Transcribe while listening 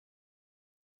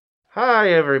Hi,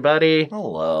 everybody.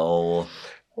 Hello.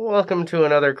 Welcome to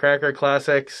another Cracker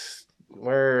Classics,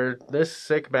 where this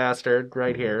sick bastard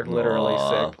right here, literally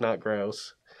Aw. sick, not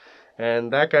gross,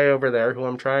 and that guy over there, who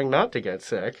I'm trying not to get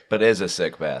sick, But is a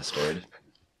sick bastard.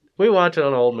 we watch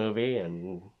an old movie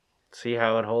and see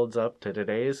how it holds up to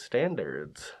today's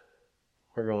standards.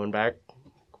 We're going back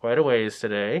quite a ways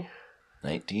today.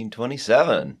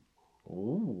 1927.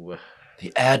 Ooh.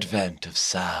 The advent of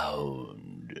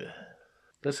sound.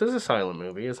 This is a silent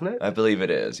movie, isn't it? I believe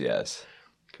it is, yes.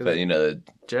 But, the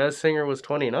jazz singer was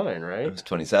 29, right? it was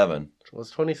 27. Was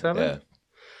 27? Yeah.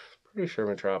 Pretty sure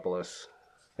Metropolis.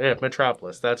 Yeah,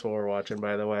 Metropolis. That's what we're watching,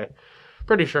 by the way.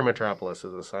 Pretty sure Metropolis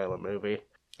is a silent movie.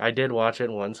 I did watch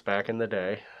it once back in the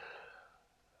day.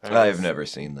 I've never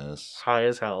seen this. High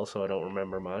as hell, so I don't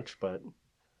remember much, but...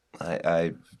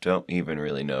 I don't even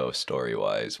really know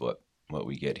story-wise what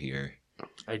we get here.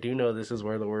 I do know this is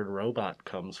where the word robot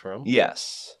comes from.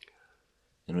 Yes.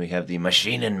 And we have the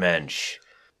Maschinenmensch.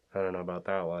 I don't know about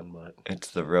that one, but... It's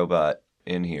the robot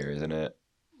in here, isn't it?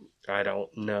 I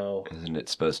don't know. Isn't it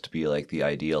supposed to be like the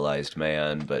idealized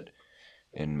man, but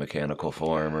in mechanical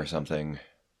form or something?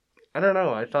 I don't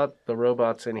know. I thought the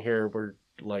robots in here were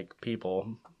like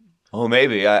people. Oh,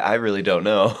 maybe. I really don't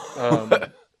know.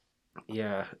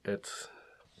 Yeah, it's...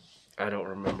 I don't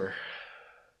remember.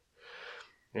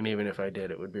 And even if I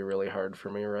did, it would be really hard for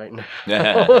me right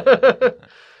now.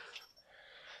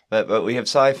 But we have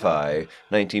sci-fi,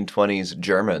 1920s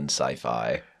German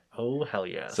sci-fi. Oh, hell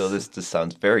yes. So this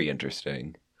sounds very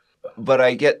interesting. But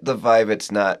I get the vibe it's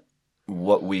not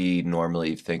what we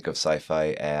normally think of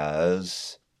sci-fi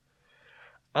as.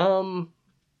 Only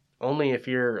if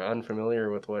you're unfamiliar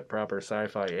with what proper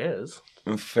sci-fi is.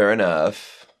 Fair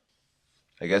enough.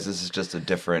 I guess this is just a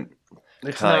different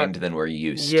kind than we're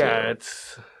used to. Yeah,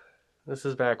 this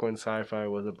is back when sci-fi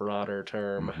was a broader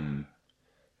term. Mm-hmm.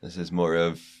 This is more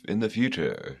of in the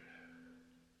future.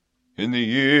 In the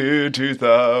year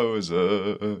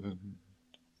 2000.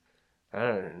 I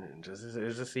don't know.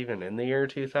 Is this even in the year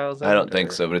 2000? I don't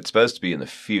think so, but it's supposed to be in the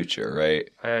future, right?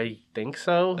 I think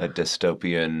so. A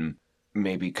dystopian,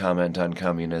 maybe comment on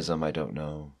communism, I don't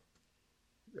know.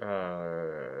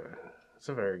 That's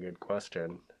a very good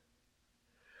question.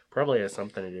 Probably has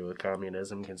something to do with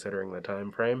communism, considering the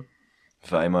time frame.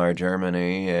 Weimar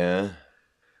Germany, yeah.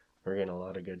 We're getting a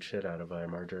lot of good shit out of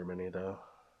Weimar Germany, though.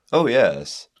 Oh,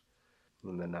 yes.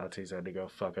 And the Nazis had to go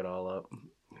fuck it all up.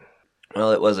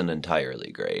 Well, it wasn't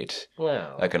entirely great.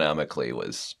 Well... Economically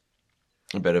was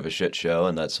a bit of a shit show,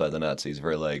 and that's why the Nazis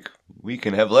were like, we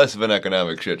can have less of an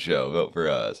economic shit show, vote for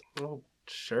us. Well,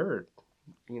 sure.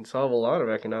 You can solve a lot of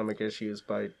economic issues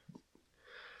by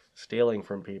stealing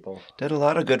from people. Did a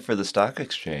lot of good for the stock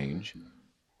exchange.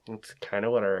 It's kind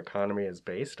of what our economy is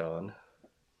based on.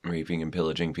 Raping and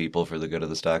pillaging people for the good of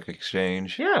the stock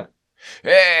exchange. Yeah.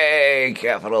 Hey,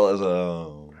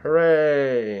 capitalism.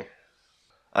 Hooray.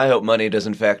 I hope money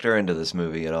doesn't factor into this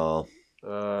movie at all.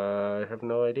 I have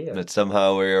no idea. That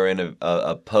somehow we are in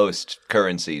a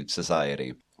post-currency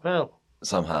society. Well.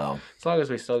 Somehow. As long as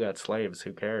we still got slaves,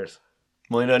 who cares?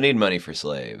 Well, you don't need money for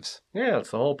slaves. Yeah,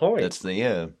 that's the whole point.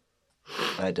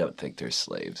 I don't think there's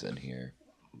slaves in here.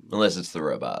 Unless it's the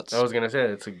robots. I was going to say,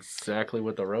 that's exactly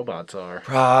what the robots are.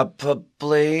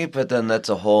 Probably, but then that's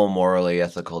a whole morally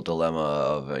ethical dilemma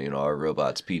of, are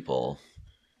robots people?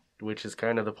 Which is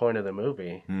kind of the point of the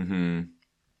movie. Mm-hmm.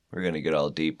 We're going to get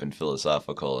all deep and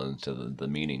philosophical into the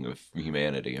meaning of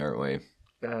humanity, aren't we?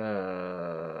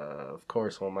 Of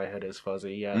course, well, my head is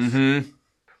fuzzy, yes. Mm-hmm.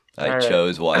 I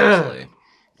chose wisely.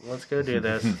 Let's go do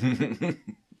this.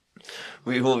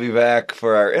 We will be back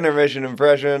for our intermission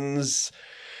impressions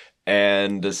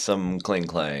and some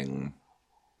cling-clang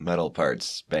metal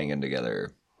parts banging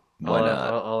together. Why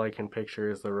not? All I can picture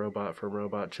is the robot from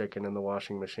Robot Chicken in the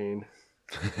washing machine.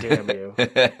 Damn you.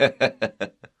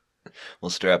 We'll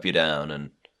strap you down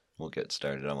and we'll get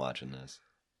started on watching this.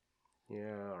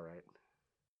 Yeah, all right.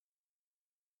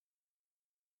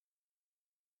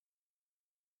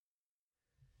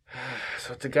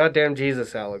 So it's a goddamn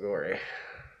Jesus allegory.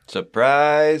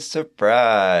 Surprise,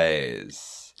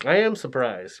 surprise. I am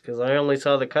surprised, because I only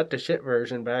saw the cut-to-shit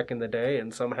version back in the day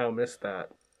and somehow missed that.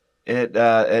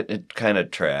 It kind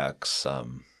of tracks.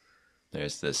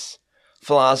 There's this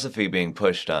philosophy being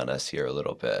pushed on us here a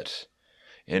little bit.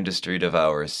 Industry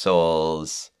devours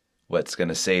souls. What's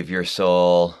gonna save your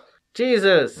soul?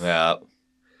 Jesus! Yeah.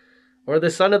 Or the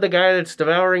son of the guy that's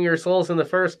devouring your souls in the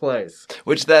first place.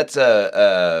 Which that's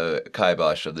a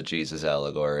kibosh of the Jesus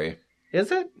allegory.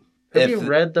 Is it? Have you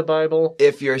read the Bible?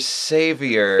 If your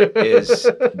savior is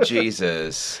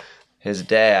Jesus, his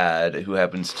dad, who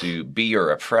happens to be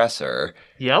your oppressor,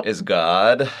 Yep. is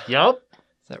God. Yep.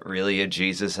 Is that really a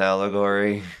Jesus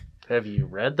allegory? Have you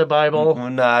read the Bible?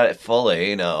 Not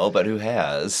fully, no, but who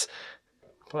has?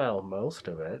 Well, most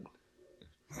of it.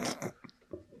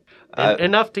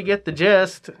 Enough to get the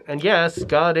gist. And yes,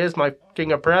 God is my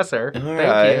fucking oppressor.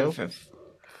 Thank you.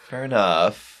 Fair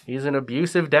enough. He's an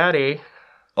abusive daddy.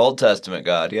 Old Testament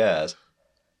God, yes.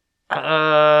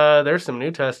 There's some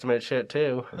New Testament shit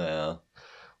too. Yeah.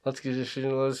 Let's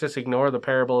just ignore the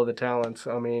parable of the talents.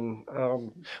 I mean,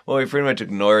 well, we pretty much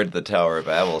ignored the Tower of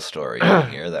Babel story in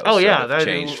here. That was that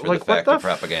changed for the fact of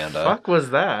propaganda. Fuck was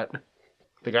that?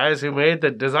 The guys who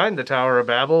designed the Tower of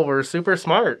Babel were super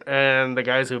smart, and the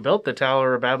guys who built the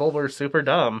Tower of Babel were super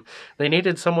dumb. They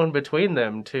needed someone between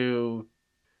them to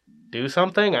do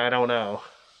something? I don't know.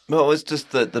 Well, it was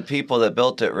just the people that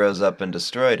built it rose up and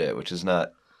destroyed it, which is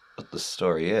not what the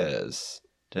story is.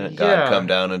 Didn't God come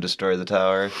down and destroy the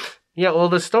tower? Yeah, well,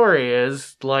 the story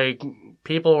is, like,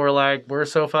 people were like, we're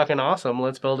so fucking awesome,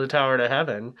 let's build a tower to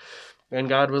heaven. And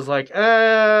God was like,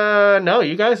 no,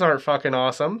 you guys aren't fucking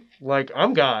awesome. Like,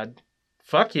 I'm God.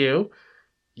 Fuck you.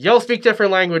 Y'all speak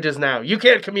different languages now. You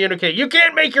can't communicate. You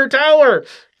can't make your tower.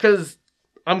 Because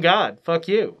I'm God. Fuck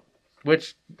you.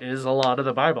 Which is a lot of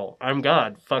the Bible. I'm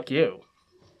God. Fuck you.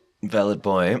 Valid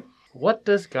point. What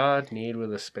does God need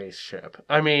with a spaceship?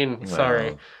 I mean,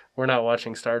 sorry. We're not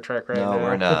watching Star Trek right now. No,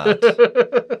 we're not.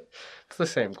 It's the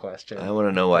same question. I want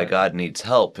to know why God needs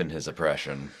help in his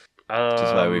oppression. Which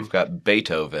is why we've got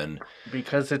Beethoven.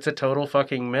 Because it's a total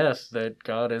fucking myth that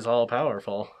God is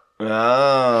all-powerful.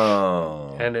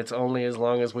 Oh. And it's only as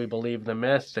long as we believe the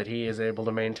myth that he is able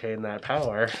to maintain that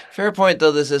power. Fair point,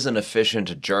 though, this is an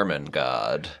efficient German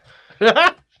God.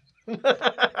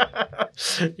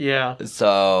 Yeah.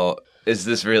 So, is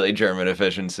this really German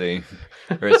efficiency?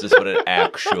 Or is this what it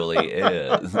actually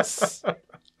is?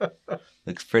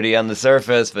 Looks pretty on the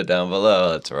surface, but down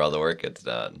below, that's where all the work gets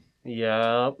done.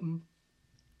 Yep.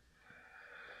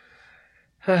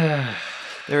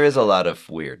 There is a lot of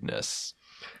weirdness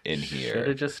in here. Should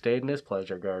have just stayed in his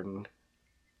pleasure garden.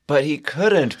 But he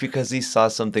couldn't because he saw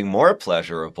something more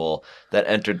pleasurable that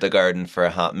entered the garden for a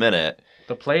hot minute.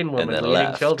 The plain woman leading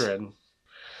left. children.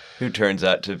 Who turns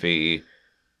out to be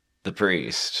the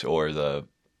priest or the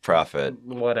prophet.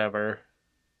 Whatever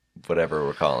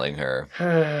we're calling her.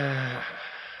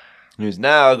 Who's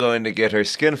now going to get her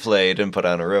skin flayed and put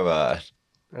on a robot.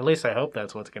 At least I hope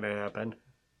that's what's going to happen.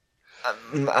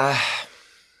 I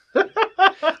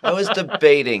was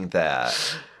debating that.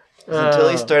 Until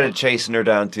he started chasing her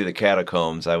down through the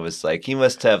catacombs, I was like, he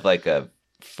must have like a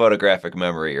photographic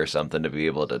memory or something to be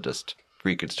able to just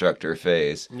reconstruct her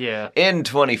face. Yeah. In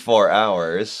 24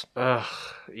 hours.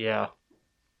 Yeah.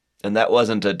 And that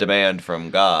wasn't a demand from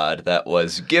God. That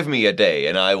was, give me a day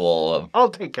and I will... I'll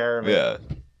take care of it. Yeah.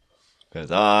 Because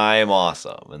I'm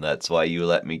awesome. And that's why you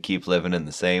let me keep living in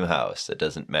the same house that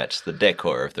doesn't match the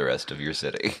decor of the rest of your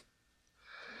city.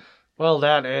 Well,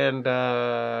 that and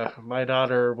my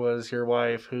daughter was your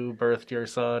wife who birthed your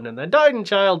son and then died in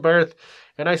childbirth.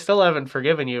 And I still haven't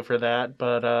forgiven you for that.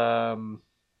 But I'm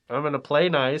going to play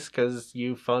nice because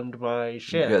you fund my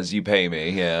shit. Because you pay me,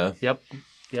 yeah. Yep.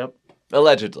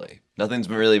 Allegedly. Nothing's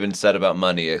really been said about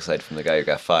money aside from the guy who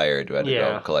got fired who had to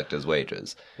go collect his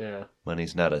wages. Yeah.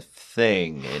 Money's not a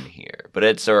thing in here, but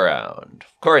it's around.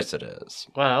 Of course it is.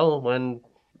 Well, when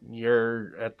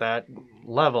you're at that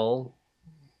level,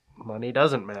 money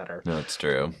doesn't matter. No, it's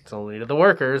true. It's only to the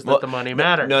workers that the money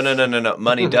matters. No.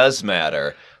 Money does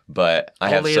matter, but I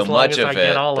have so much of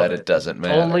it that it doesn't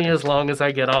matter. Only as long as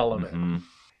I get all of it. Mm-hmm.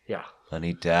 Yeah.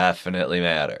 Money definitely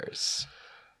matters.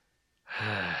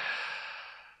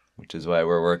 Which is why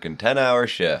we're working 10-hour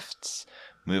shifts,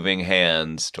 moving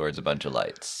hands towards a bunch of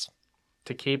lights.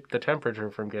 To keep the temperature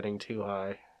from getting too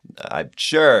high. I'm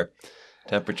sure.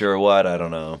 Temperature or what? I don't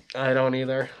know. I don't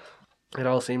either. It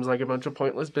all seems like a bunch of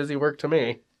pointless busy work to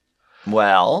me.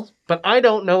 Well. But I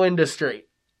don't know industry.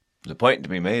 There's a point to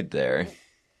be made there.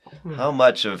 How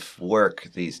much of work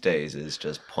these days is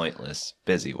just pointless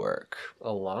busy work?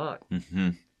 A lot. Mm-hmm.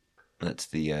 That's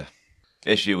the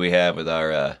issue we have with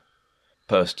our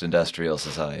post-industrial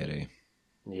society.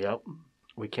 Yep.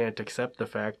 We can't accept the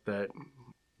fact that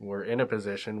we're in a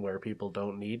position where people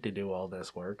don't need to do all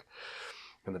this work.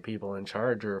 And the people in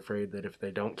charge are afraid that if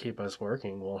they don't keep us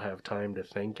working, we'll have time to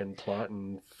think and plot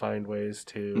and find ways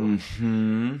to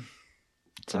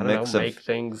It's a mix of, make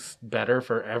things better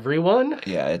for everyone.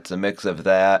 Yeah, it's a mix of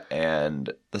that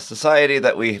and the society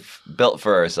that we've built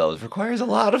for ourselves requires a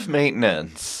lot of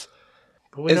maintenance.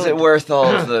 Is it worth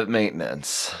all of the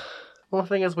maintenance? Well, the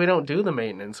thing is, we don't do the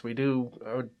maintenance. We do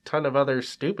a ton of other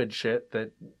stupid shit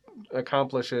that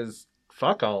accomplishes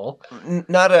fuck all.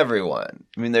 Not everyone.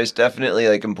 I mean, there's definitely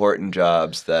like important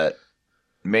jobs that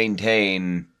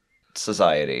maintain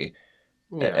society.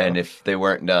 Yeah. And if they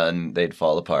weren't done, they'd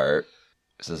fall apart.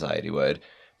 Society would.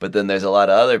 But then there's a lot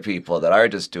of other people that are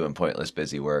just doing pointless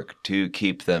busy work to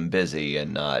keep them busy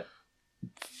and not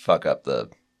fuck up the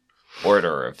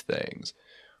order of things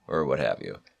or what have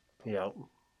you. Yeah.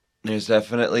 There's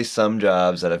definitely some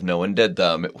jobs that if no one did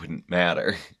them, it wouldn't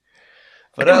matter.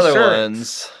 But other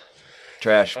ones,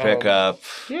 trash pickup,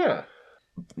 yeah,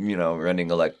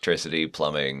 running electricity,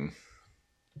 plumbing,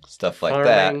 stuff like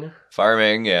that.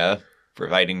 Farming, yeah.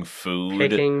 Providing food.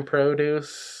 Picking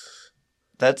produce.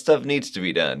 That stuff needs to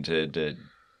be done to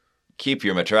keep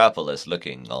your Metropolis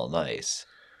looking all nice.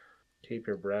 Keep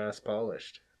your brass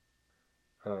polished.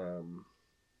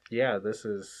 Yeah, this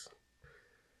is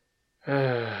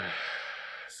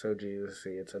so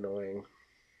Jesus-y, it's annoying.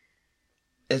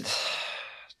 It's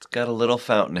got a little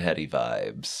Fountainheady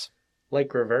vibes.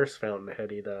 Like reverse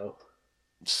Fountainheady, though.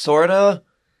 Sorta.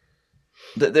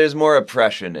 There's more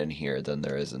oppression in here than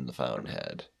there is in the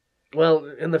Fountainhead. Well,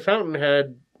 in the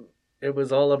Fountainhead, it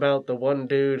was all about the one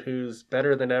dude who's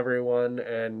better than everyone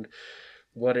and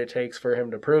what it takes for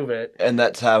him to prove it. And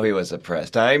that's how he was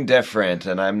oppressed. I'm different,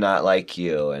 and I'm not like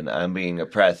you, and I'm being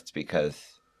oppressed because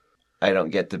I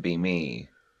don't get to be me.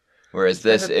 Whereas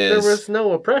this There was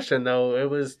no oppression, though. It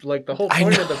was like the whole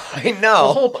point I know.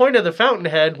 The whole point of the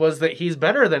Fountainhead was that he's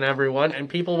better than everyone, and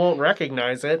people won't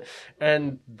recognize it,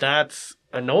 and that's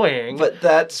annoying. But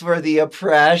that's where the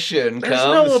oppression comes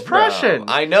from. There's no oppression.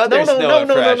 I know there's no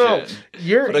oppression.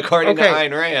 No. But according to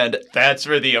Ayn Rand, that's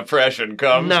where the oppression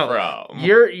comes from.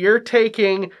 You're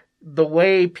taking the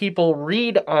way people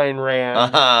read Ayn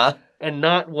Rand and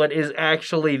not what is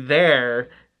actually there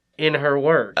in her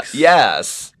works.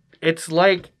 Yes. It's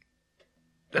like,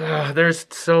 there's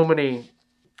so many.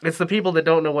 It's the people that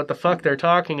don't know what the fuck they're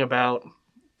talking about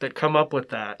that come up with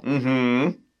that.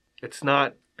 Mm-hmm. It's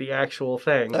not the actual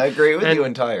thing. I agree with you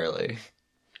entirely.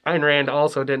 Ayn Rand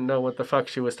also didn't know what the fuck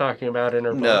she was talking about in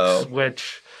her books,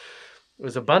 which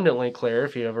was abundantly clear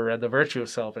if you ever read The Virtue of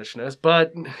Selfishness.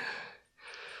 But,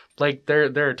 like,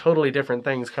 there are totally different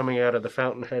things coming out of the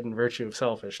Fountainhead and Virtue of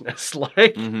Selfishness.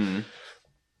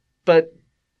 But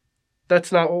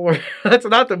that's not that's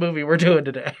not the movie we're doing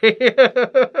today.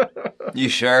 You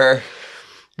sure?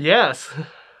 Yes.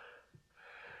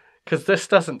 Because this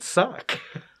doesn't suck.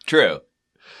 True.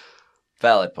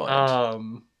 Valid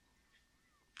point.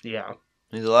 Yeah.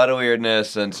 There's a lot of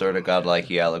weirdness and sort of godlike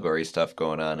allegory stuff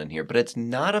going on in here, but it's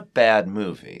not a bad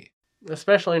movie.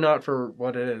 Especially not for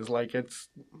what it is. Like, it's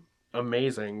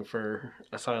amazing for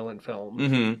a silent film.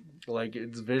 Mm-hmm. Like,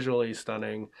 it's visually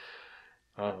stunning.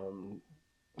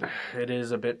 It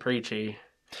is a bit preachy.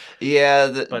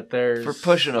 Yeah, but there's for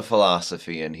pushing a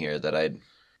philosophy in here that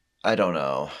I don't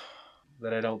know.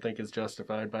 That I don't think is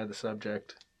justified by the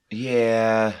subject.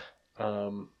 Yeah.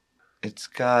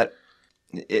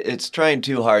 It's trying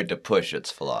too hard to push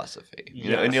its philosophy.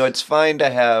 You know, it's fine to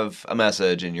have a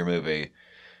message in your movie,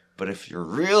 but if you're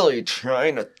really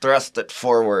trying to thrust it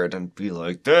forward and be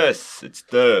like, it's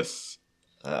this,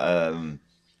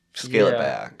 scale it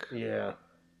back. Yeah.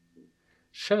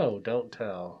 Show, don't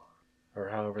tell. Or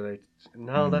however they...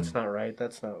 No, that's not right.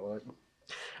 That's not what...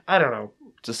 I don't know.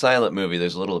 It's a silent movie.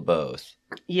 There's a little of both.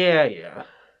 Yeah.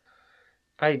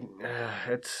 I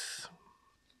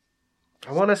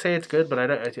want to say it's good, but I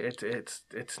don't.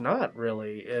 It's not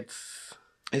really.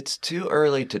 It's too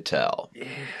early to tell.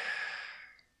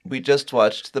 We just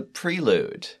watched the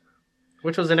prelude,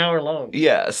 which was an hour long.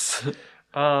 Yes.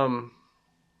 So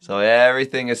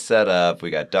everything is set up.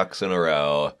 We got ducks in a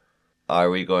row. Are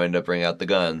we going to bring out the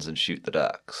guns and shoot the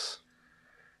ducks?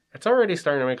 It's already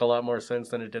starting to make a lot more sense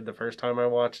than it did the first time I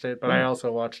watched it, but I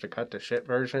also watched a cut to shit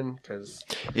version, because...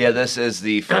 Yeah, this is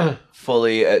the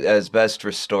fully, as best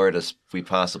restored as we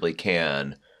possibly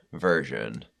can,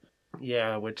 version.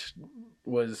 Yeah, which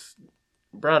was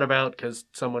brought about because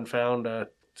someone found a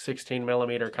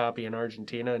 16mm copy in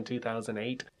Argentina in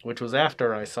 2008, which was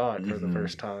after I saw it for the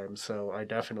first time, so I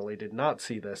definitely did not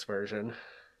see this version.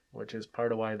 Which is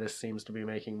part of why this seems to be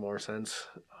making more sense.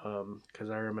 Because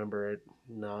I remember it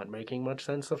not making much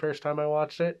sense the first time I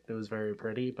watched it. It was very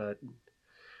pretty, but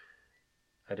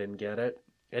I didn't get it.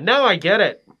 And now I get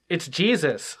it. It's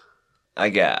Jesus. I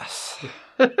guess.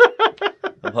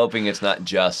 I'm hoping it's not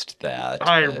just that.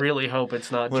 I really hope it's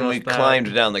not just that. When we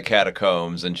climbed down the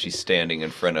catacombs and she's standing in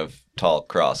front of tall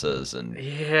crosses and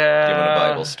giving a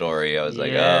Bible story, I was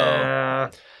like, oh...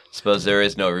 Suppose there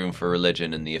is no room for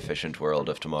religion in the efficient world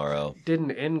of tomorrow. Did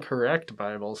an incorrect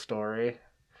Bible story.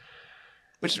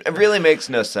 Which really makes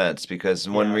no sense, because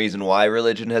one Yeah. reason why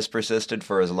religion has persisted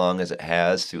for as long as it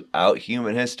has throughout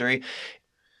human history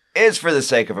is for the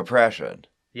sake of oppression.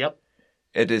 Yep.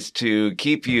 It is to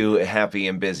keep you happy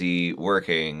and busy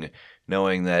working,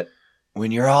 knowing that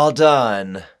when you're all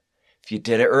done, if you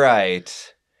did it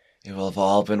right, it will have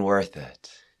all been worth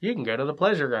it. You can go to the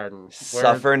pleasure garden. Where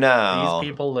Suffer now. these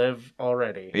people live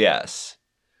already. Yes.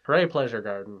 Hooray, pleasure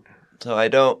garden. So I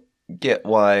don't get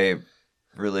why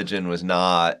religion was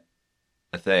not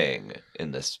a thing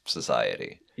in this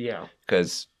society. Yeah.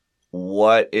 Because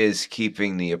what is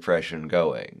keeping the oppression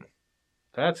going?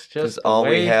 That's just the all we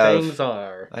way have- things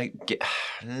are.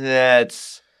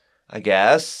 That's, I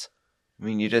guess. I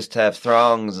mean, you just have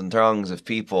throngs and throngs of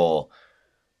people,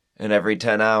 and every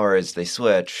 10 hours they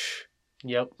switch,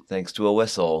 Yep. thanks to a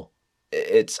whistle.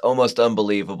 It's almost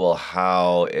unbelievable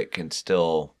how it can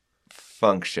still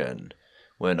function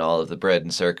when all of the bread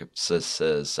and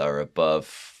circuses are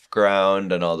above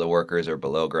ground and all the workers are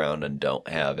below ground and don't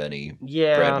have any bread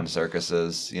Yeah. and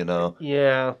circuses, you know?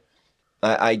 Yeah.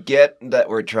 I get that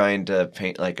we're trying to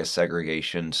paint like a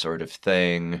segregation sort of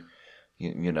thing.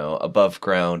 You know, above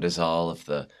ground is all of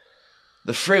the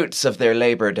fruits of their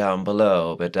labor down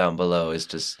below, but down below is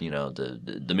just, you know,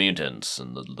 the mutants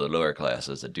and the lower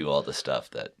classes that do all the stuff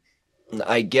that...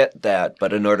 I get that,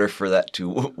 but in order for that to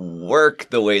work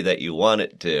the way that you want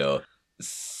it to,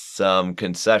 some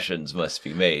concessions must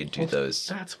be made to those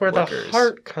That's where workers. the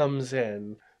heart comes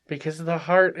in. Because the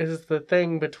heart is the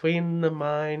thing between the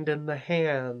mind and the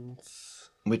hands.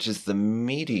 Which is the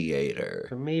mediator.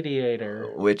 The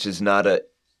mediator. Which is not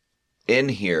in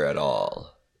here at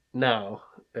all. No.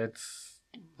 It's...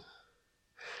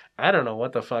 I don't know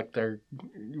what the fuck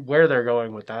where they're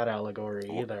going with that allegory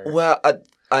either. Well,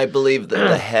 I believe that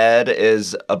the head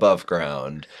is above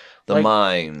ground. The Like-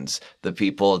 minds, the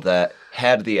people that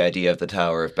had the idea of the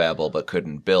Tower of Babel but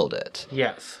couldn't build it.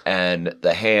 Yes. And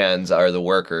the hands are the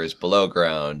workers below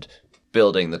ground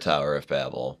building the Tower of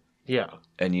Babel. Yeah.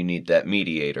 And you need that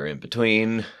mediator in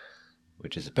between,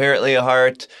 which is apparently a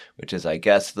heart, which is, I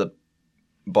guess, the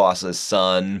boss's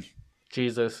son.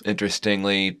 Jesus.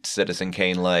 Interestingly, Citizen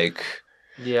Kane-like.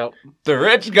 Yep. The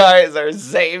rich guy is our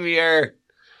savior!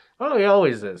 Oh, he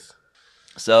always is.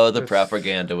 So the It's-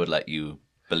 propaganda would let you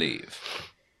believe.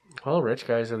 Well, rich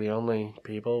guys are the only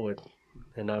people with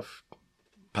enough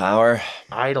Power.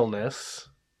 idleness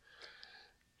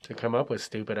to come up with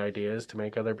stupid ideas to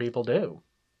make other people do.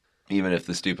 Even if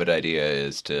the stupid idea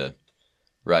is to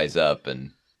rise up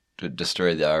and to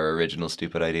destroy our original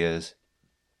stupid ideas.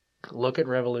 Look at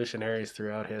revolutionaries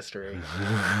throughout history.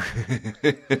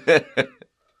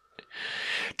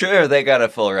 True, they got a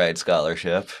full ride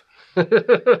scholarship.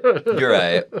 You're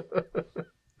right.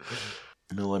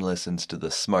 No one listens to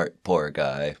the smart poor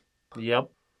guy. Yep.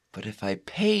 But if I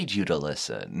paid you to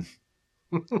listen,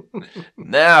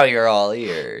 now you're all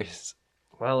ears.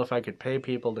 Well, if I could pay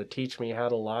people to teach me how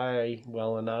to lie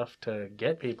well enough to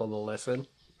get people to listen,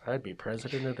 I'd be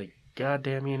president of the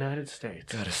goddamn United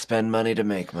States. Gotta spend money to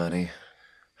make money.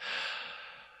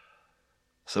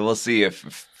 So we'll see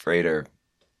if Freighter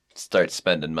starts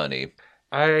spending money.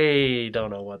 I don't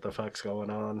know what the fuck's going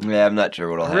on. Yeah, I'm not sure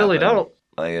what'll I happen. really don't.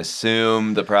 I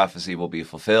assume the prophecy will be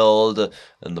fulfilled,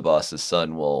 and the boss's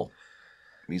son will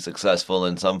be successful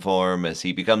in some form as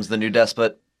he becomes the new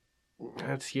despot.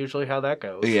 That's usually how that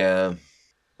goes. Yeah,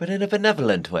 but in a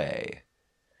benevolent way,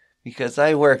 because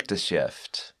I worked a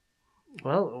shift.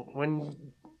 Well,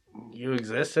 when you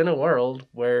exist in a world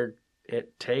where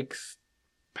it takes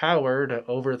power to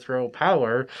overthrow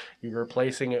power, you're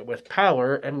replacing it with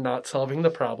power and not solving the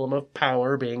problem of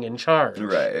power being in charge.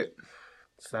 Right.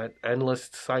 It's that endless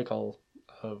cycle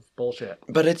of bullshit.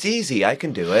 But it's easy. I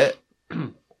can do it.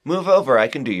 Move over. I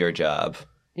can do your job.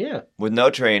 Yeah. With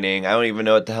no training, I don't even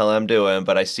know what the hell I'm doing,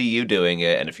 but I see you doing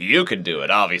it, and if you can do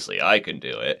it, obviously I can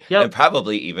do it. Yep. And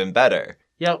probably even better.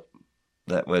 Yep.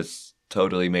 That was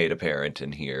totally made apparent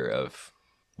in here of,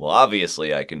 well,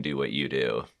 obviously I can do what you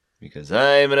do, because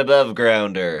I'm an above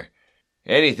grounder.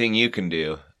 Anything you can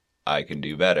do, I can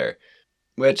do better.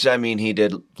 Which, I mean, he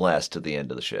did last to the end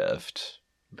of the shift.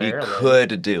 Barely. He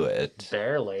could do it.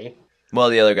 Barely. Well,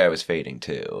 the other guy was fading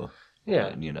too. Yeah.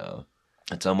 And, you know,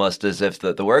 it's almost as if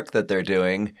the work that they're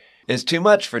doing is too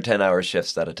much for 10-hour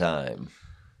shifts at a time.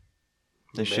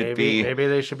 There should be Maybe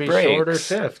they should be breaks. shorter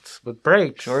shifts with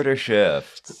breaks. shorter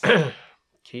shifts.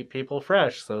 Keep people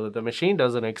fresh so that the machine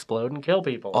doesn't explode and kill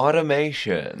people.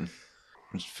 Automation.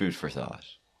 It's food for thought.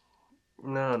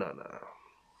 No.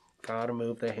 Gotta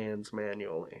move the hands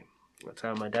manually. That's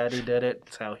how my daddy did it.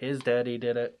 That's how his daddy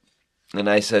did it. And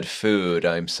I said food.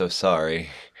 I'm so sorry.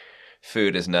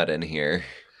 Food is not in here.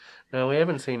 No, we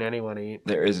haven't seen anyone eat.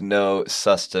 There is no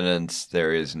sustenance.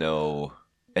 There is no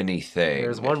anything.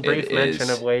 There's one brief mention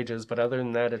of wages, but other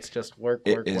than that, it's just work.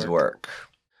 It is work.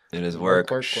 It is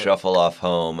work. Shuffle off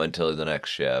home until the next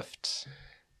shift,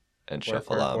 and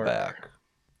shuffle on back.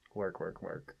 Work.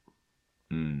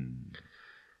 Mm.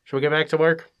 Should we get back to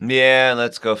work? Yeah,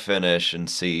 let's go finish and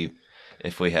see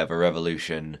if we have a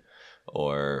revolution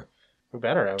or we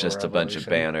better have just a bunch of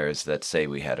banners that say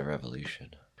we had a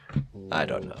revolution. Ooh, I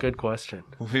don't know. Good question.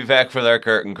 We'll be back with our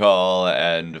curtain call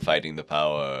and fighting the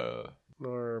power.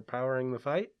 Or powering the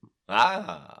fight?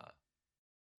 Ah.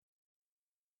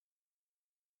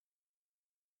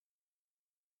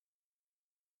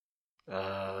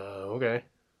 Okay.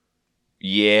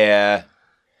 Yeah.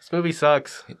 This movie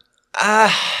sucks.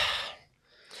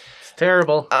 It's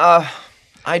terrible.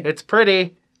 It's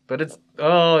pretty, but it's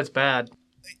bad.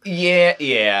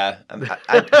 Yeah.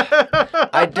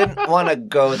 I didn't want to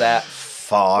go that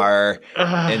far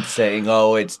in saying,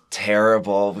 it's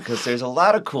terrible, because there's a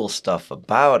lot of cool stuff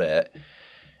about it.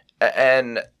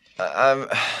 And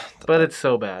but it's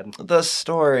so bad. The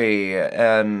story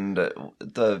and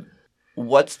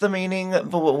what's the meaning?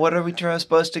 What are we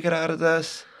supposed to get out of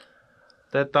this?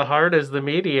 That the heart is the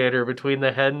mediator between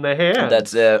the head and the hand.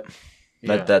 That's it.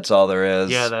 Yeah. That's all there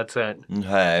is. Yeah, that's it.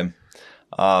 Okay.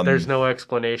 There's no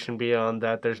explanation beyond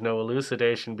that. There's no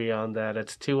elucidation beyond that.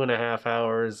 It's 2.5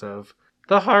 hours of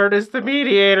the heart is the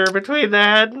mediator between the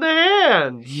head and the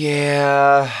hand.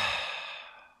 Yeah.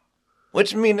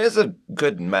 Which, is a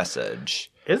good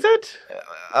message. Is it?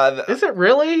 Is it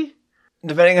really?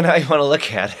 Depending on how you want to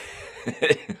look at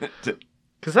it.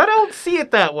 Because I don't see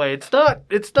it that way. It's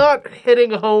not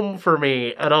hitting home for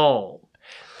me at all.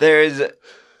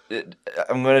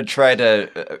 I'm going to try to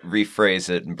rephrase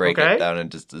it and break it down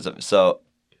into so,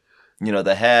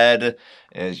 the head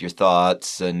is your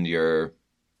thoughts and your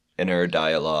inner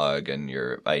dialogue and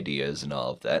your ideas and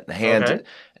all of that.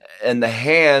 And the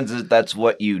hands, that's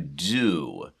what you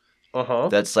do. Uh-huh.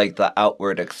 That's like the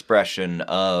outward expression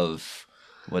of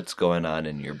what's going on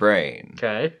in your brain.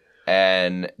 Okay.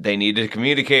 And they need to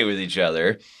communicate with each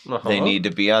other. Uh-huh. They need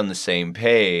to be on the same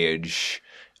page.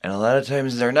 And a lot of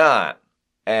times they're not.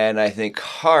 And I think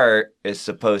heart is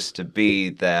supposed to be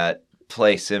that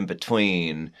place in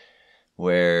between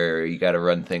where you got to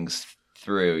run things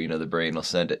through. The brain will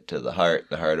send it to the heart.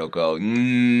 The heart will go,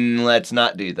 let's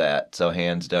not do that, so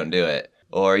hands don't do it.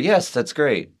 Or, yes, that's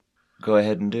great. Go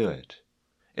ahead and do it.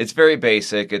 It's very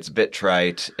basic. It's a bit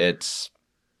trite. It's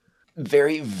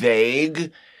very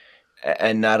vague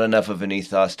and not enough of an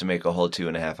ethos to make a whole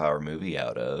 2.5-hour movie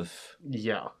out of.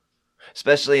 Yeah.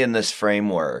 Especially in this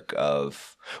framework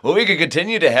of, we could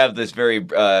continue to have this very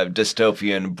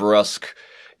dystopian, brusque,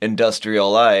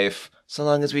 industrial life so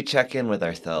long as we check in with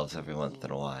ourselves every once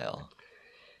in a while.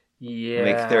 Yeah.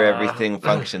 Make sure everything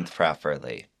functions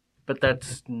properly. But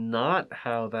that's not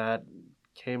how that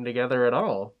came together at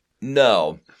all.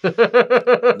 No.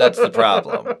 That's the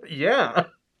problem. Yeah.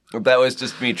 That was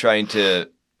just me trying to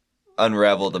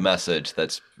unravel the message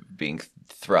that's being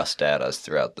thrust at us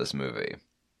throughout this movie.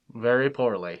 Very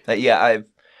poorly. I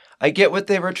get what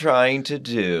they were trying to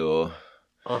do.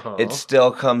 Uh-huh. It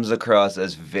still comes across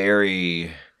as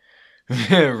very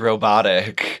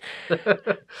robotic.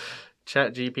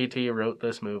 ChatGPT wrote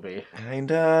this movie.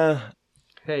 Kinda.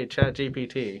 Hey,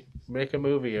 ChatGPT, make a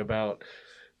movie about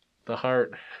the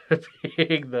heart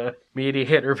being the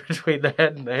mediator between the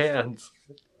head and the hands.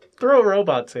 Throw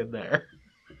robots in there.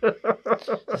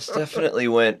 This definitely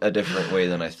went a different way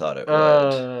than I thought it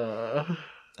would.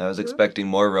 I was expecting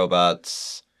more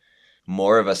robots,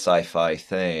 more of a sci-fi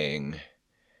thing.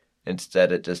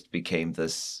 Instead, it just became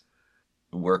this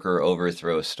worker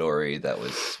overthrow story that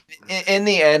was, in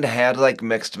the end, had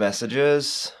mixed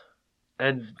messages.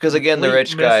 And because again, the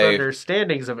rich guy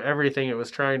misunderstandings of everything it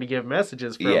was trying to give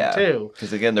messages from too.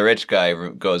 Because again, the rich guy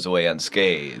goes away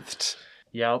unscathed.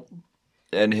 Yep.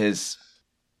 And his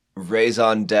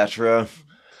raison d'etre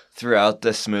throughout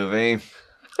this movie,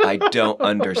 I don't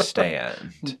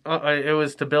understand. It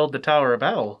was to build the Tower of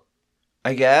Babel,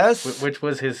 I guess, which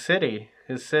was his city.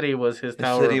 His city was his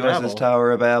Tower of Babel. His city was his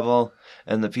Tower of Babel,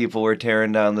 and the people were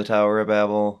tearing down the Tower of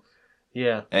Babel.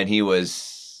 Yeah. And he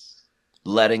was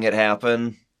letting it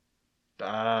happen.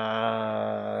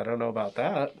 I don't know about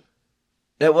that.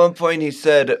 At one point he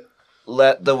said,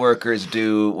 let the workers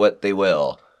do what they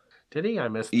will. Did he? I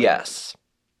missed that. Yes.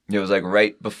 It was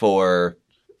right before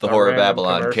the Whore of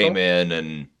Babylon came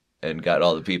in and got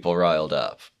all the people riled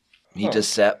up. He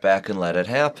just sat back and let it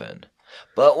happen.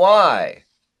 But why?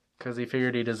 Because he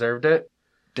figured he deserved it.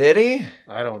 Did he?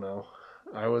 I don't know.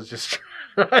 I was just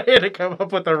I had to come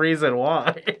up with a reason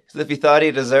why. If he thought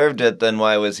he deserved it, then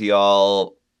why was he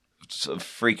all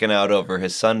freaking out over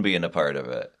his son being a part of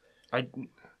it? I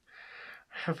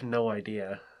have no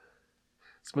idea.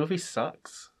 This movie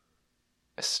sucks.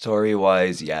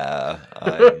 Story-wise, yeah.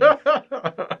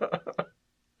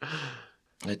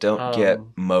 I don't get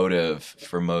motive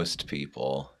for most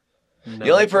people. No.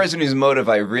 The only person whose motive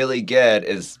I really get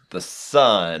is the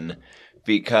son,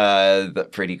 because the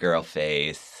pretty girl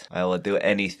face. I will do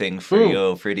anything for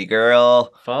you, pretty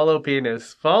girl. Follow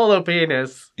penis. Follow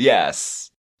penis.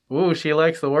 Yes. Ooh, she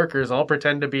likes the workers. I'll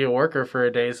pretend to be a worker for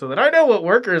a day so that I know what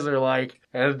workers are like.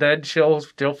 And then she'll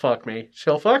fuck me.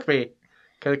 She'll fuck me.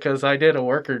 Because I did a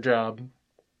worker job.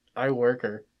 I work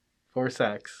her. For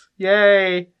sex.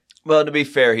 Yay! Well, to be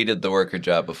fair, he did the worker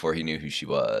job before he knew who she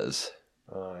was.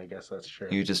 Oh, I guess that's true.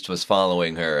 He just was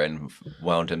following her and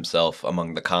wound himself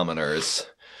among the commoners.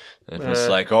 And was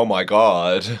like, oh my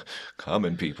god,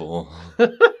 common people.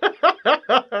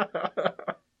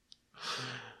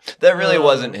 That really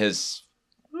wasn't his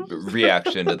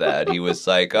reaction to that. He was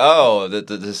like, oh,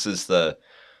 this is the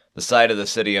side of the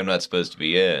city I'm not supposed to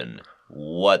be in.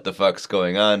 What the fuck's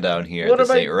going on down here? This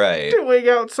ain't right. What am I doing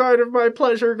outside of my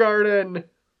pleasure garden?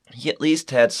 He at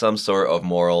least had some sort of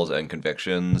morals and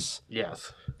convictions.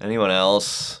 Yes. Anyone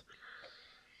else?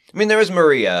 I mean, there was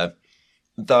Maria,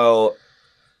 though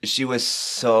she was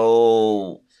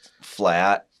so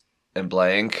flat and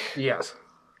blank. Yes.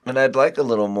 And I'd like a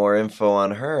little more info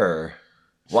on her.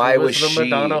 Why was she the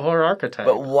Madonna whore archetype?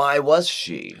 But why was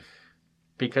she?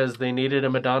 Because they needed a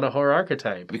Madonna whore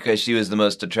archetype. Because she was the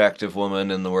most attractive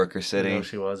woman in the worker city? No,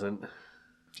 she wasn't.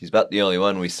 She's about the only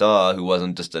one we saw who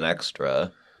wasn't just an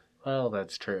extra. Well,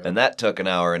 that's true. And that took an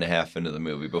hour and a half into the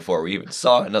movie before we even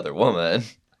saw another woman.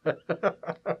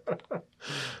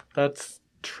 That's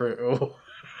true.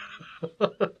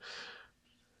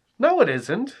 No, it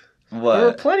isn't. What? There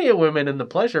were plenty of women in the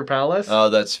Pleasure Palace. Oh,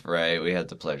 that's right. We had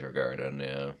the Pleasure Garden,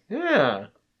 yeah. Yeah.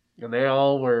 And they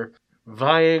all were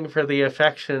vying for the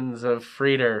affections of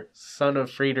Frieder, son of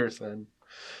Friederson.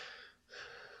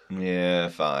 Yeah,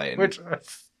 fine. Which,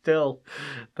 still,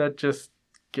 that just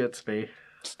gets me.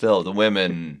 Still, the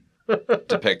women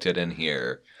depicted in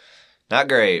here, not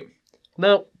great.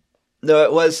 Nope. No,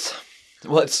 it was,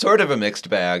 well, it's sort of a mixed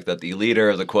bag that the leader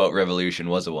of the, quote, revolution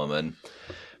was a woman,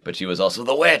 but she was also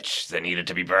the witch that needed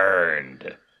to be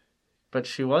burned. But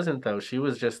she wasn't, though. She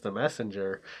was just the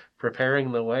messenger,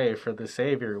 preparing the way for the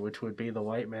savior, which would be the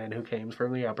white man who came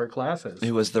from the upper classes.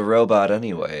 He was the robot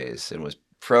anyways, and was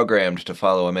programmed to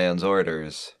follow a man's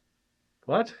orders.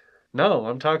 What? No,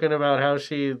 I'm talking about how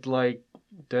she,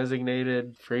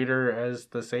 designated Frieder as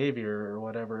the savior or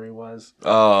whatever he was.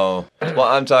 Oh, well,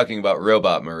 I'm talking about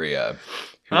Robot Maria,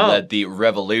 who led the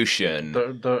revolution.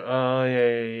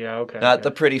 Yeah, okay. Not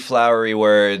the pretty flowery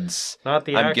words. Not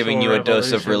the I'm giving you a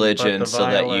dose of religion so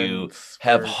that you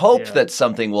have hope that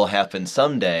something will happen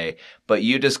someday, but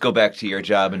you just go back to your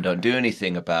job and don't do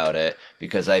anything about it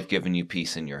because I've given you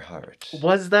peace in your heart.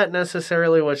 Was that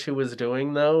necessarily what she was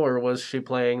doing, though, or was she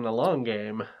playing the long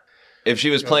game? If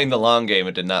she was playing the long game,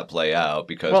 it did not play out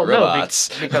because robots.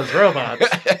 No, because robots.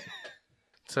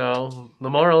 So,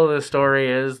 the moral of the story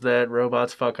is that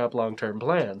robots fuck up long-term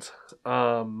plans.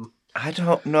 I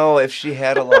don't know if she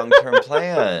had a long-term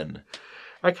plan.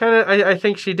 I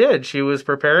think she did. She was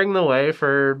preparing the way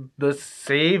for the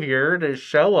savior to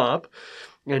show up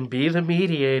and be the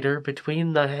mediator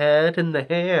between the head and the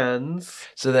hands.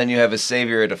 So then you have a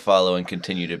savior to follow and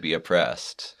continue to be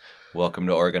oppressed. Welcome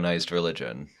to organized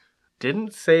religion.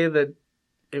 Didn't say that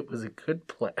it was a good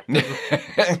plan.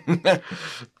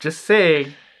 Just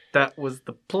saying that was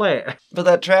the plan. But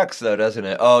that tracks, though, doesn't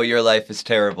it? Oh, your life is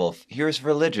terrible. Here's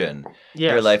religion.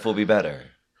 Yes. Your life will be better.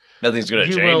 Nothing's going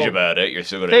to change about it. You're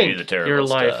still going to do the terrible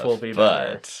stuff. Your life will be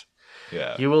better. But,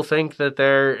 yeah. You will think that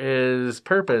there is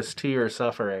purpose to your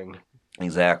suffering.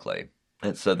 Exactly.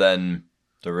 And so then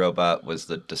the robot was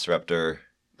the disruptor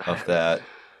of that.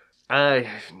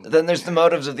 Then there's the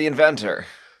motives of the inventor.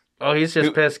 Oh, he's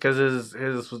just pissed because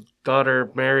his daughter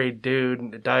married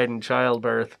dude died in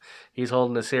childbirth. He's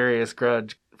holding a serious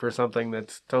grudge for something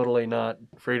that's totally not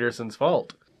Friederson's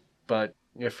fault. But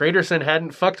if Friederson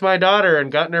hadn't fucked my daughter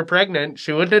and gotten her pregnant,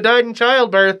 she wouldn't have died in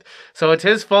childbirth. So it's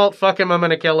his fault. Fuck him. I'm going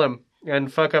to kill him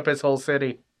and fuck up his whole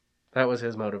city. That was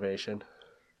his motivation.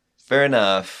 Fair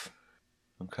enough.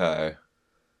 Okay.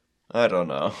 I don't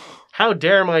know. How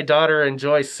dare my daughter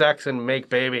enjoy sex and make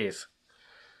babies?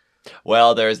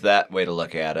 Well, there's that way to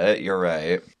look at it. You're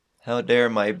right. How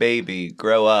dare my baby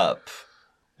grow up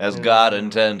as God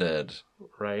intended?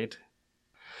 Right.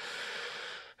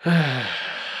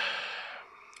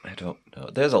 I don't know.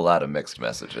 There's a lot of mixed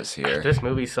messages here. This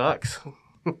movie sucks.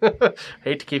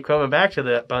 Hate to keep coming back to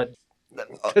that, but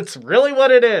it's really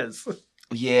what it is.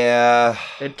 Yeah.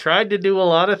 It tried to do a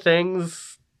lot of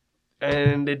things,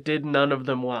 and it did none of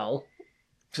them well.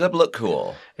 Except look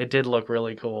cool. It did look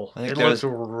really cool. I think It looked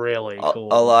really cool.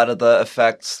 A lot of the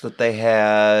effects that they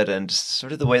had and just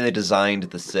sort of the way they designed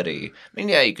the city. I mean,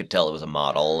 yeah, you could tell it was a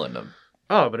model and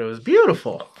but it was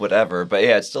beautiful. whatever, but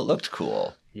yeah, it still looked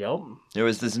cool. Yep. There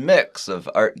was this mix of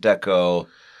Art Deco,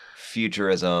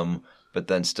 futurism, but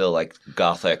then still like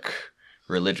gothic,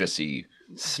 religious-y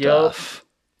stuff.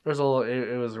 Yep.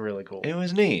 It was really cool. It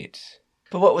was neat.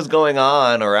 But what was going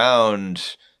on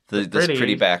around this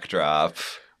pretty backdrop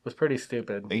was pretty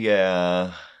stupid.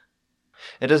 Yeah.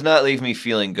 It does not leave me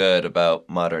feeling good about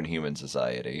modern human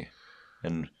society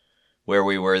and where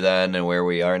we were then and where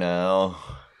we are now.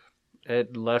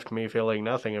 It left me feeling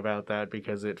nothing about that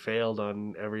because it failed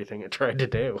on everything it tried to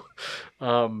do.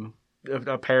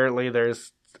 Apparently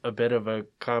there's a bit of a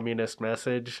communist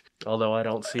message, although I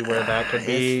don't see where that could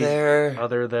be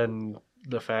other than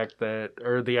the fact that,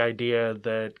 or the idea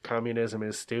that communism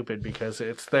is stupid because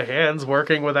it's the hands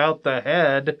working without the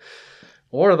head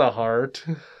or the heart.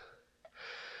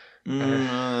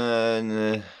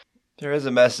 There is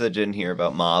a message in here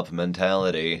about mob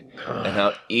mentality and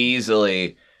how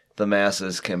easily the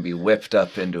masses can be whipped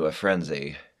up into a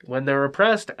frenzy. When they're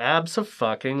oppressed,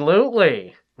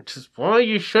 abso-fucking-lutely. Which is why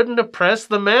you shouldn't oppress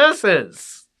the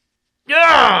masses.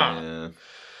 Yeah!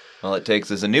 All it takes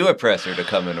is a new oppressor to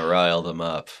come and rile them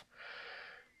up.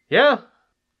 Yeah.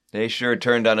 They sure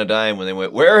turned on a dime when they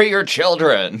went, "Where are your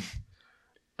children?"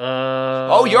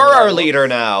 Oh, you're our leader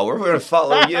now. We're going to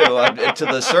follow you into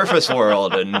the surface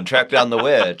world and track down the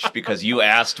witch because you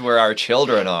asked where our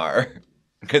children are.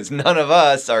 Because none of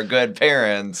us are good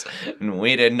parents, and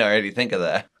we didn't already think of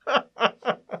that.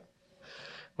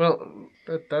 Well,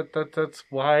 that's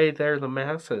why they're the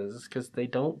masses, because they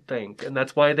don't think. And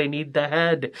that's why they need the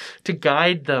head to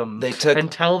guide them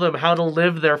and tell them how to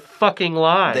live their fucking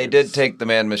lives. They did take the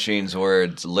man-machine's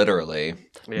words literally.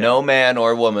 Yeah. No man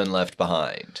or woman left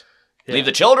behind. Yeah. Leave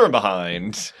the children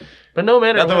behind. But no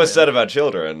man or woman. Nothing was said about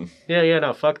children. Yeah,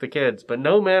 no, fuck the kids. But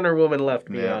no man or woman left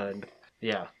behind.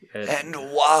 Yeah. And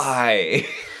why?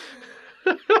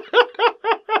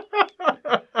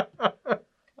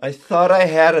 I thought I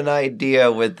had an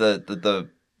idea with the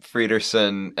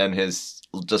Friederson and his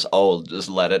just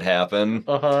let it happen.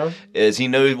 Is he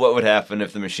knew what would happen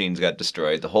if the machines got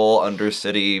destroyed. The whole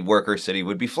undercity, worker city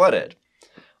would be flooded.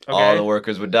 Okay. All the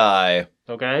workers would die.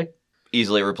 Okay.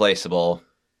 Easily replaceable.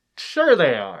 Sure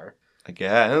they are. I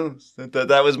guess.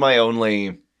 That was my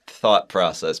only thought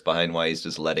process behind why he's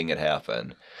just letting it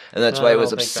happen. And that's why he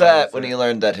was upset when he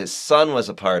learned that his son was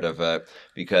a part of it,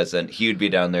 because then he would be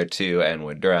down there too and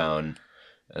would drown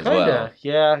as well.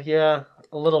 Yeah,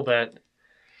 a little bit.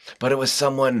 But it was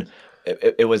someone,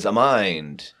 it was a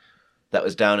mind that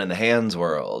was down in the hands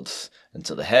world, and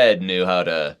so the head knew how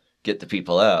to get the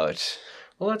people out.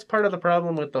 Well, that's part of the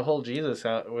problem with the whole Jesus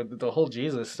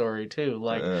story too.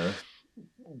 Like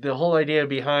the whole idea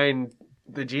behind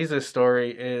the Jesus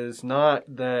story is not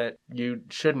that you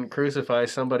shouldn't crucify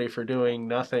somebody for doing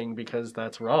nothing because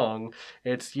that's wrong.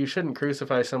 It's you shouldn't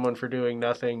crucify someone for doing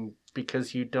nothing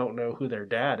because you don't know who their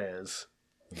dad is.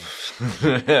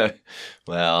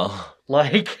 Well,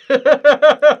 like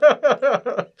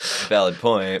valid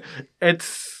point.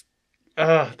 It's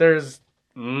there's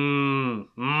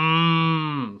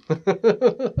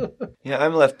Yeah,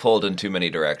 I'm left pulled in too many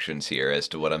directions here as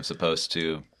to what I'm supposed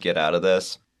to get out of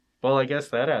this. Well, I guess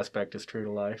that aspect is true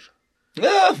to life.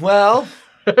 Well.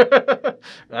 I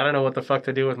don't know what the fuck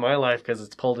to do with my life because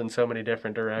it's pulled in so many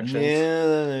different directions. Yeah,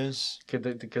 that is.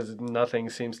 Because nothing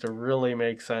seems to really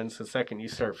make sense. The second you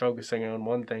start focusing on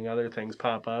one thing, other things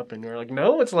pop up, and you're like,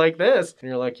 no, it's like this. And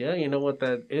you're like, yeah, you know what,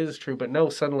 that is true, but no,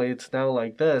 suddenly it's now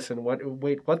like this. And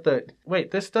wait,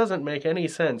 this doesn't make any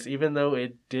sense, even though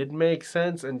it did make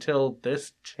sense until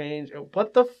this changed.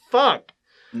 What the fuck?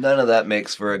 None of that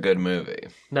makes for a good movie.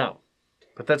 No.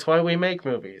 But that's why we make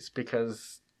movies,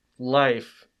 because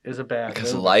life is a bad movie.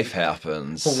 Because life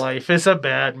happens. Life is a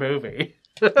bad movie.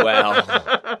 Well.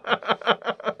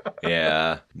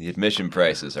 Yeah. The admission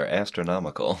prices are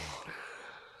astronomical.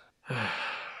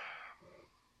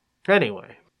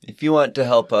 Anyway. If you want to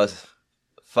help us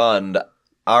fund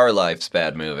our life's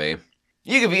bad movie,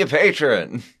 you can be a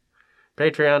patron.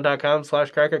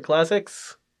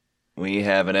 Patreon.com/crackerclassics. We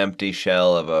have an empty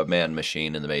shell of a man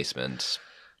machine in the basement.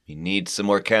 We need some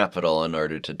more capital in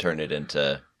order to turn it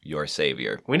into your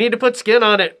savior. We need to put skin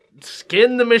on it.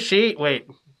 Skin the machine. Wait.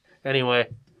 Anyway,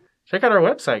 check out our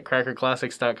website,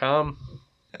 crackerclassics.com.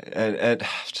 And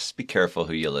just be careful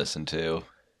who you listen to.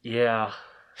 Yeah.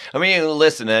 I mean, you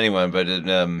listen to anyone, but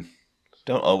don't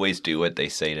always do what they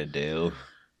say to do.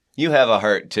 You have a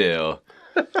heart, too.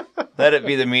 Let it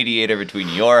be the mediator between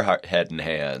your head and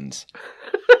hands.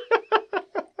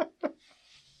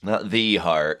 Not the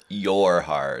heart, your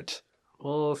heart.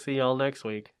 We'll see y'all next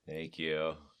week. Thank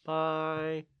you.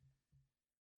 Bye.